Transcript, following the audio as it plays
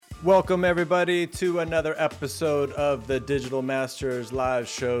Welcome everybody to another episode of the Digital Masters live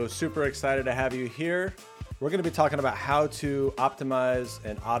show. Super excited to have you here. We're going to be talking about how to optimize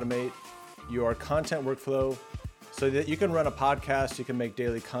and automate your content workflow so that you can run a podcast, you can make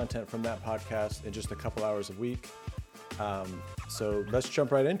daily content from that podcast in just a couple hours a week. So let's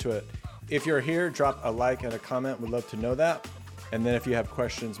jump right into it. If you're here, drop a like and a comment. We'd love to know that. And then if you have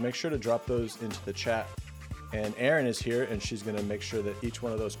questions, make sure to drop those into the chat. And Erin is here, and she's going to make sure that each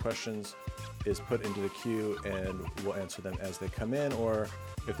one of those questions is put into the queue, and we'll answer them as they come in, or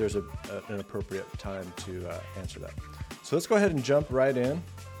if there's an appropriate time to answer that. So let's go ahead and jump right in.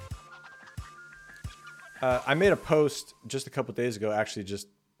 I made a post just a couple days ago, actually just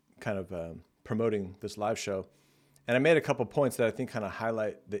kind of promoting this live show. And I made a couple points that I think kind of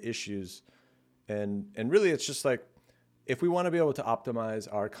highlight the issues. And really, it's just like, if we want to be able to optimize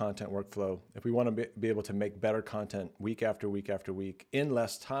our content workflow, if we want to be able to make better content week after week after week in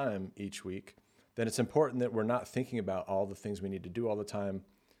less time each week, then it's important that we're not thinking about all the things we need to do all the time,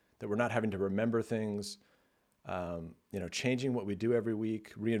 that we're not having to remember things, changing what we do every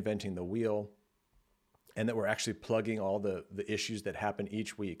week, reinventing the wheel, and that we're actually plugging all the issues that happen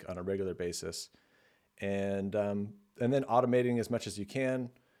each week on a regular basis. And then automating as much as you can,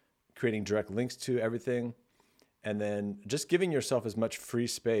 creating direct links to everything, and then just giving yourself as much free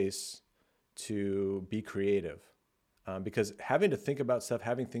space to be creative. Because having to think about stuff,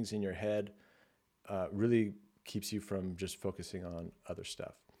 having things in your head really keeps you from just focusing on other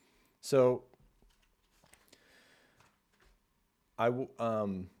stuff. So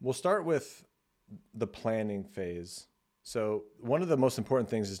we'll start with the planning phase. So one of the most important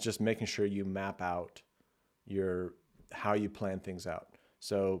things is just making sure you map out how you plan things out.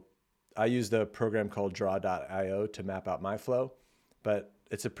 So I used a program called Draw.io to map out my flow, but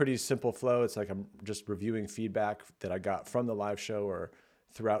it's a pretty simple flow. It's like I'm just reviewing feedback that I got from the live show or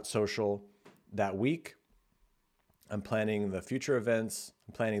throughout social that week. I'm planning the future events.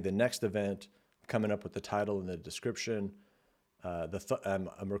 I'm planning the next event, coming up with the title and the description. I'm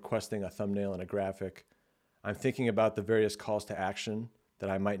requesting a thumbnail and a graphic. I'm thinking about the various calls to action that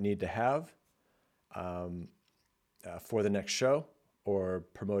I might need to have for the next show, or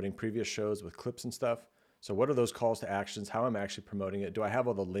promoting previous shows with clips and stuff. So what are those calls to actions? How am I actually promoting it? Do I have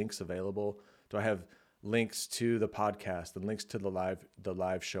all the links available? Do I have links to the podcast and links to the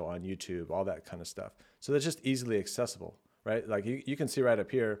live show on YouTube, all that kind of stuff? So that's just easily accessible, right? Like you can see right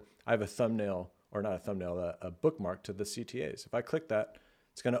up here, I have a thumbnail, or not a thumbnail, a bookmark to the CTAs. If I click that,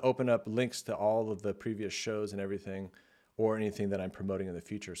 it's going to open up links to all of the previous shows and everything, or anything that I'm promoting in the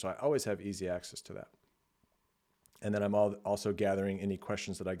future. So I always have easy access to that. And then I'm also gathering any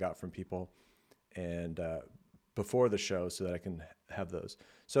questions that I got from people and before the show so that I can have those.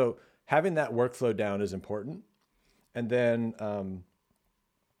 So having that workflow down is important. And then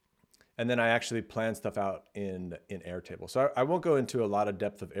I actually plan stuff out in Airtable. So I won't go into a lot of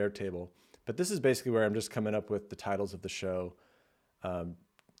depth of Airtable, but this is basically where I'm just coming up with the titles of the show,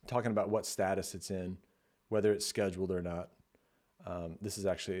 talking about what status it's in, whether it's scheduled or not. This is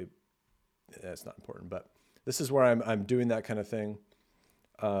actually, that's not important, but this is where I'm doing that kind of thing.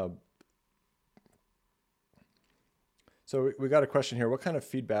 So we got a question here. What kind of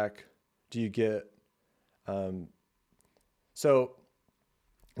feedback do you get? So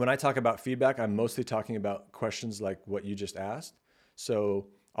when I talk about feedback, I'm mostly talking about questions like what you just asked. So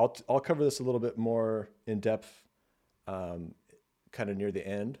I'll cover this a little bit more in depth, kind of near the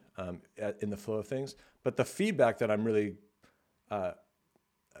end, in the flow of things. But the feedback that I'm really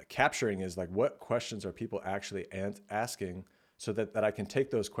capturing is like, what questions are people actually asking, so that I can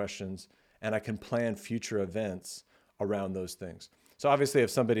take those questions and I can plan future events around those things. So obviously if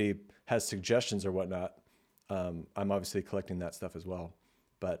somebody has suggestions or whatnot, I'm obviously collecting that stuff as well.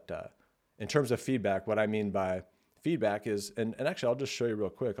 But in terms of feedback, what I mean by feedback is, and actually I'll just show you real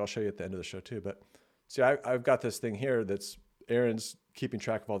quick. I'll show you at the end of the show too. But see, I've got this thing here that's Erin's keeping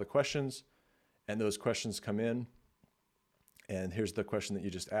track of all the questions, and those questions come in. And here's the question that you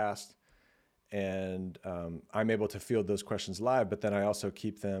just asked. And I'm able to field those questions live, but then I also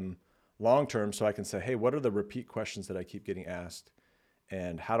keep them long-term so I can say, hey, what are the repeat questions that I keep getting asked?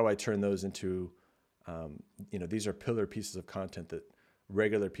 And how do I turn those into, these are pillar pieces of content that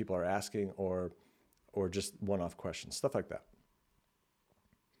regular people are asking, or just one-off questions, stuff like that.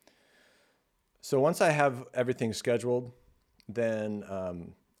 So once I have everything scheduled, then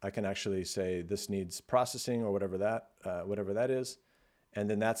I can actually say this needs processing, or whatever that is. And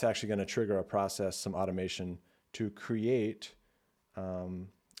then that's actually going to trigger a process, some automation to create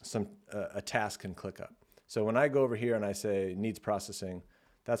a task in ClickUp. So when I go over here and I say needs processing,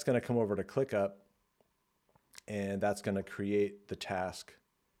 that's going to come over to ClickUp, and that's going to create the task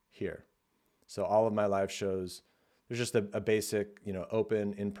here. So all of my live shows, there's just a basic,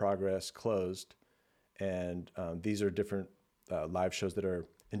 open, in progress, closed. And these are different live shows that are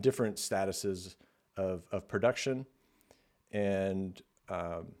in different statuses of production. And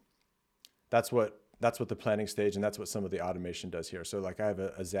that's what the planning stage, and that's what some of the automation does here. So like I have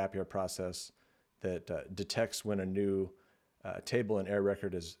a Zapier process that detects when a new table in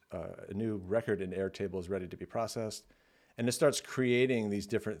Airrecord is a new record in Airtable is ready to be processed, and it starts creating these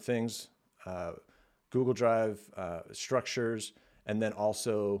different things, Google Drive structures, and then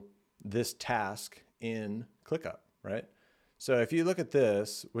also this task in ClickUp, right? So if you look at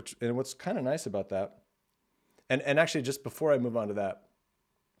this, what's kind of nice about that, and actually just before I move on to that,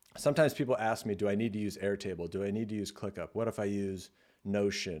 sometimes people ask me, do I need to use Airtable? Do I need to use ClickUp? What if I use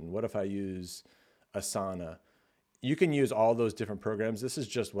Notion? What if I use Asana? You can use all those different programs. This is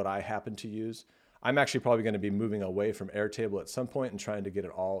just what I happen to use. I'm actually probably going to be moving away from Airtable at some point and trying to get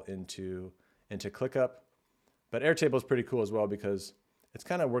it all into ClickUp. But Airtable is pretty cool as well because it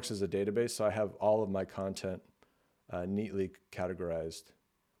kind of works as a database. So I have all of my content neatly categorized,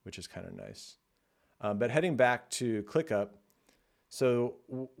 which is kind of nice. But heading back to ClickUp, so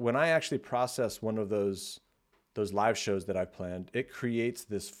when I actually process one of those live shows that I've planned, it creates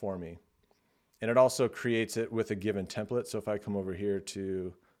this for me. And it also creates it with a given template. So if I come over here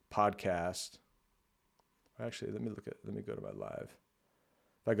to podcast, actually, let me go to my live.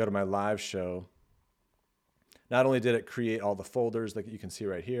 If I go to my live show, not only did it create all the folders like you can see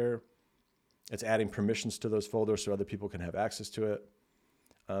right here, it's adding permissions to those folders so other people can have access to it.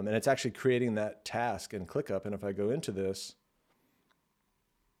 And it's actually creating that task in ClickUp. And if I go into this,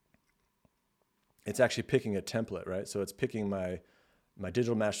 it's actually picking a template, right? So it's picking my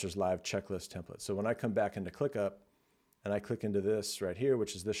Digital Masters Live checklist template. So when I come back into ClickUp and I click into this right here,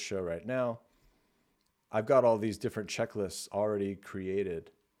 which is this show right now, I've got all these different checklists already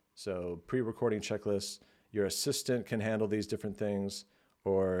created. So pre-recording checklists, your assistant can handle these different things,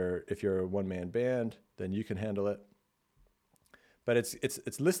 or if you're a one-man band, then you can handle it. But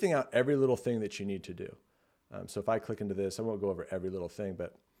it's listing out every little thing that you need to do. So if I click into this, I won't go over every little thing,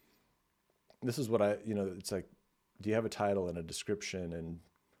 but this is what it's like, do you have a title and a description and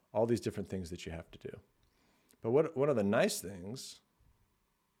all these different things that you have to do. But one of the nice things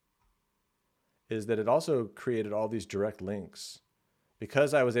is that it also created all these direct links.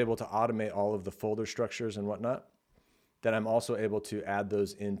 Because I was able to automate all of the folder structures and whatnot, then I'm also able to add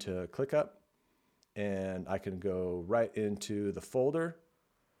those into ClickUp, and I can go right into the folder.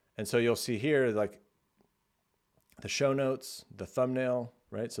 And so you'll see here, like the show notes, the thumbnail,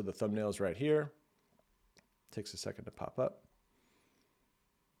 right? So the thumbnail is right here. Takes a second to pop up.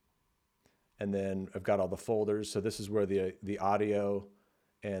 And then I've got all the folders. So this is where the audio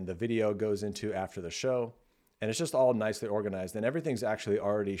and the video goes into after the show. And it's just all nicely organized. And everything's actually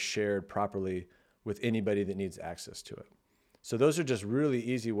already shared properly with anybody that needs access to it. So those are just really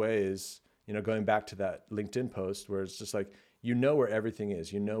easy ways, going back to that LinkedIn post where it's just like, where everything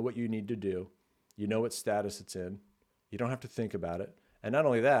is. You know what you need to do. You know what status it's in. You don't have to think about it. And not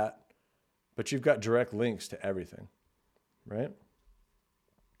only that, but you've got direct links to everything, right?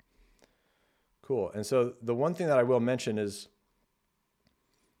 Cool. And so the one thing that I will mention is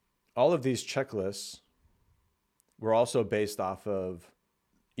all of these checklists were also based off of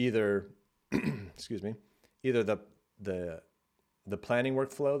either, either the planning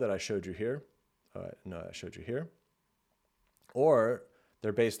workflow that I showed you here, or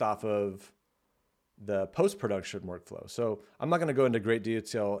they're based off of the post-production workflow. So I'm not going to go into great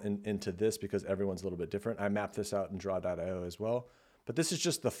detail into this because everyone's a little bit different. I mapped this out in Draw.io as well, but this is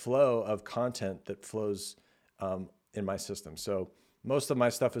just the flow of content that flows in my system. So most of my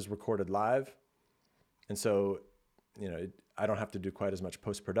stuff is recorded live. And so, I don't have to do quite as much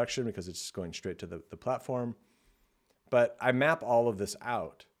post-production because it's just going straight to the platform. But I map all of this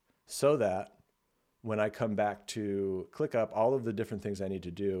out so that when I come back to ClickUp, all of the different things I need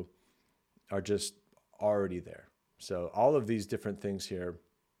to do are just already there. So all of these different things here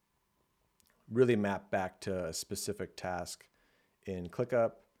really map back to a specific task in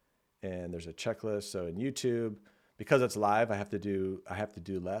ClickUp, and there's a checklist. So in YouTube, because it's live, I have to do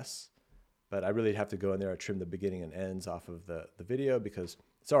less, but I really have to go in there and trim the beginning and ends off of the video because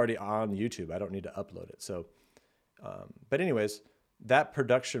it's already on YouTube. I don't need to upload it. So, but anyways, that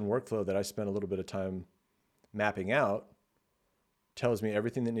production workflow that I spent a little bit of time mapping out tells me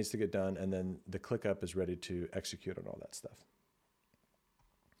everything that needs to get done, and then the ClickUp is ready to execute on all that stuff.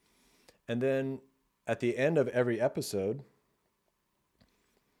 And then at the end of every episode,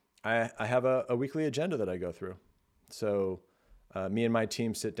 I have a weekly agenda that I go through. So me and my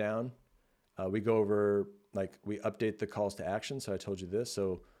team sit down. We go over, we update the calls to action. So I told you this.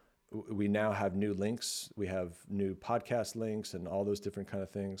 So we now have new links. We have new podcast links and all those different kind of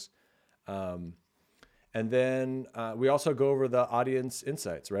things. And then we also go over the audience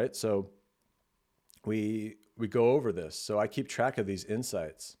insights, right? So we go over this. So I keep track of these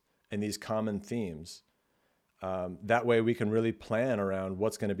insights and these common themes. That way we can really plan around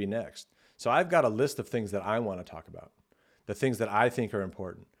what's going to be next. So I've got a list of things that I want to talk about, the things that I think are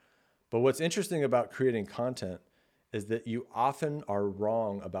important. But what's interesting about creating content is that you often are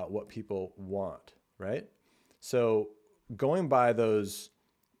wrong about what people want, right? So going by those,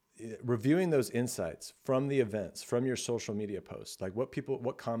 reviewing those insights from the events, from your social media posts, like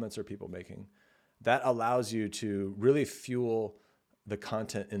what comments are people making? That allows you to really fuel the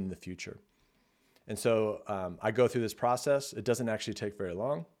content in the future. And so I go through this process. It doesn't actually take very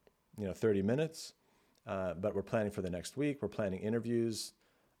long, 30 minutes, but we're planning for the next week. We're planning interviews.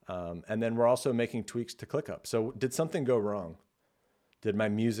 And then we're also making tweaks to ClickUp. So did something go wrong? Did my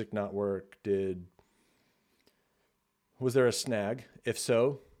music not work? Was there a snag? If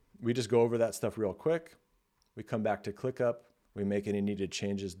so, we just go over that stuff real quick. We come back to ClickUp. We make any needed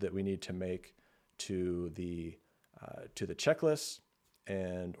changes that we need to make to the checklist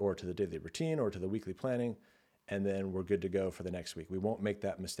or to the daily routine or to the weekly planning. And then we're good to go for the next week. We won't make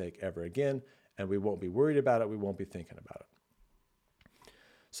that mistake ever again, and we won't be worried about it. We won't be thinking about it.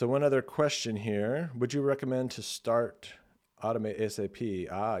 So one other question here. Would you recommend to start Automate ASAP?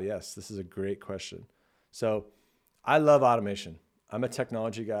 Yes, this is a great question. So I love automation. I'm a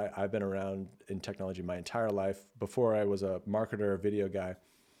technology guy. I've been around in technology my entire life. Before I was a marketer, a video guy,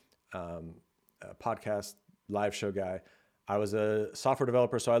 a podcast, live show guy. I was a software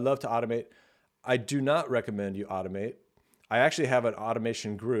developer, so I love to automate. I do not recommend you automate. I actually have an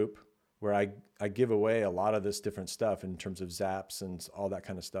automation group where I give away a lot of this different stuff in terms of Zaps and all that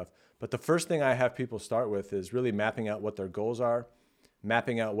kind of stuff. But the first thing I have people start with is really mapping out what their goals are,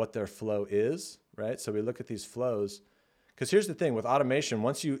 mapping out what their flow is, right? So we look at these flows. Because here's the thing, with automation,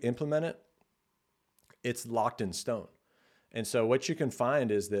 once you implement it, it's locked in stone. And so what you can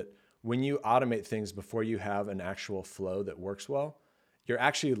find is that when you automate things before you have an actual flow that works well, you're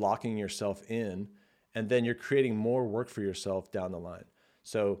actually locking yourself in, and then you're creating more work for yourself down the line.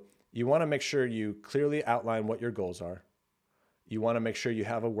 So you want to make sure you clearly outline what your goals are. You want to make sure you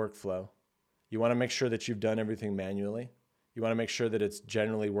have a workflow. You want to make sure that you've done everything manually. You want to make sure that it's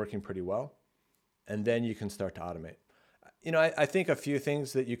generally working pretty well. And then you can start to automate. I think a few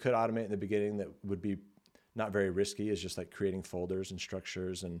things that you could automate in the beginning that would be not very risky is just like creating folders and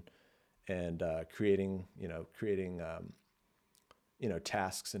structures and creating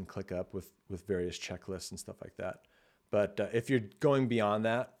tasks in ClickUp with various checklists and stuff like that. But if you're going beyond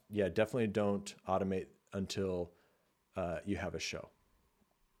that, yeah, definitely don't automate until you have a show.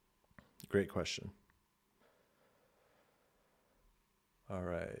 Great question. All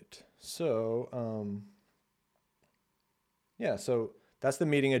right. So, so that's the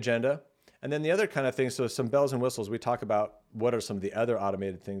meeting agenda. And then the other kind of things, so some bells and whistles, we talk about what are some of the other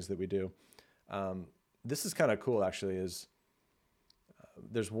automated things that we do. This is kind of cool, actually, is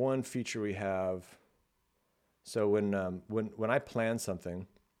there's one feature we have. So when I plan something,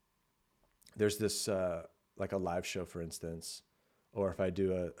 there's this, like a live show, for instance, or if I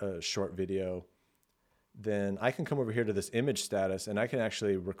do a short video, then I can come over here to this image status and I can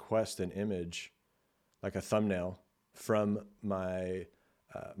actually request an image, like a thumbnail, from my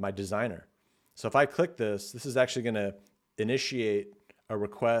designer. So if I click this is actually going to initiate a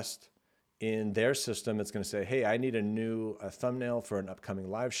request in their system. It's going to say, hey, I need a thumbnail for an upcoming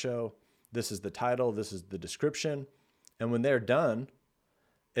live show. This is the title. This is the description. And when they're done,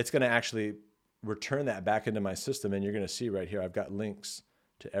 it's going to actually return that back into my system. And you're going to see right here, I've got links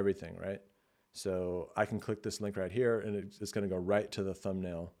to everything, right? So I can click this link right here and it's going to go right to the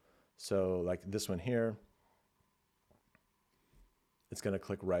thumbnail. So like this one here, it's going to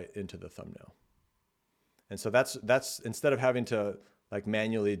click right into the thumbnail. And so that's instead of having to like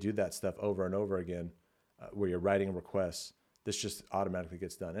manually do that stuff over and over again, where you're writing requests, this just automatically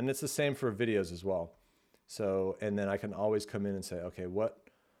gets done. And it's the same for videos as well. So, and then I can always come in and say, okay, what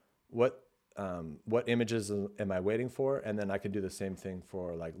images am I waiting for? And then I can do the same thing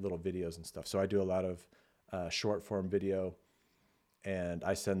for like little videos and stuff. So I do a lot of short form video, and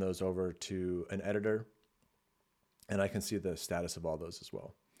I send those over to an editor, and I can see the status of all those as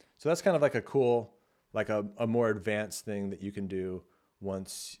well. So that's kind of like a cool, like a more advanced thing that you can do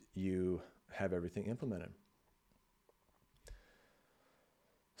once you have everything implemented.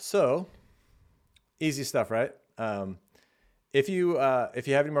 So easy stuff, right? If you have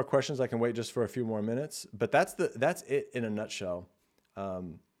any more questions, I can wait just for a few more minutes, but that's it in a nutshell.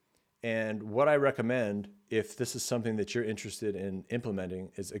 And what I recommend, if this is something that you're interested in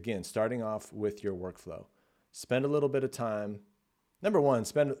implementing, is again, starting off with your workflow. Spend a little bit of time. Number one,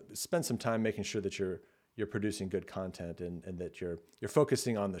 spend some time making sure that you're producing good content and that you're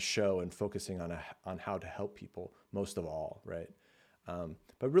focusing on the show and focusing on how to help people most of all, right?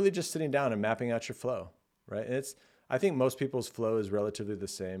 But really just sitting down and mapping out your flow, right? And I think most people's flow is relatively the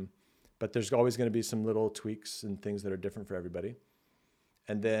same, but there's always going to be some little tweaks and things that are different for everybody.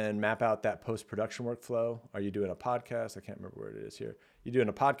 And then map out that post-production workflow. Are you doing a podcast? I can't remember where it is here. You doing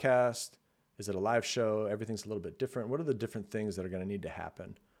a podcast? Is it a live show? Everything's a little bit different. What are the different things that are going to need to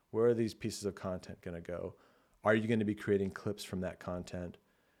happen? Where are these pieces of content going to go? Are you going to be creating clips from that content?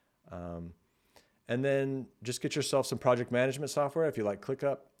 And then just get yourself some project management software. If you like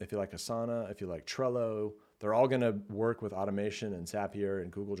ClickUp, if you like Asana, if you like Trello, they're all going to work with automation and Zapier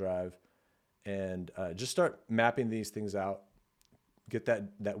and Google Drive. And just start mapping these things out. Get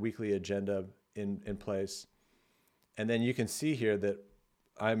that weekly agenda in place. And then you can see here that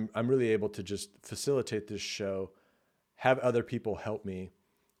I'm really able to just facilitate this show, have other people help me.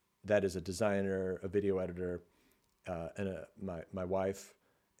 That is a designer, a video editor, and my wife,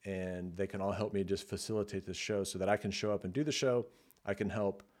 and they can all help me just facilitate this show so that I can show up and do the show. I can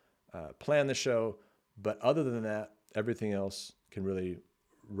help plan the show, but other than that, everything else can really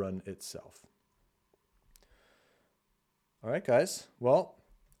run itself. All right, guys. Well,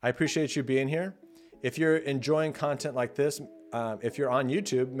 I appreciate you being here. If you're enjoying content like this, if you're on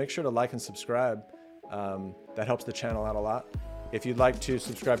YouTube, make sure to like and subscribe. That helps the channel out a lot. If you'd like to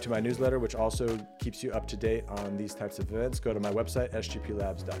subscribe to my newsletter, which also keeps you up to date on these types of events, go to my website,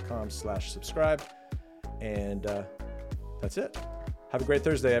 sgplabs.com/subscribe. And that's it. Have a great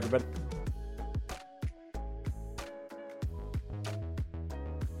Thursday, everybody.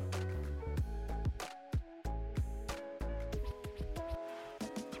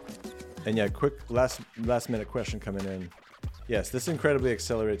 And yeah, quick last minute question coming in. Yes, this incredibly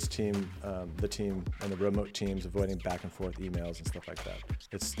accelerates the team and the remote teams, avoiding back and forth emails and stuff like that.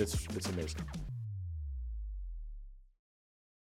 It's amazing.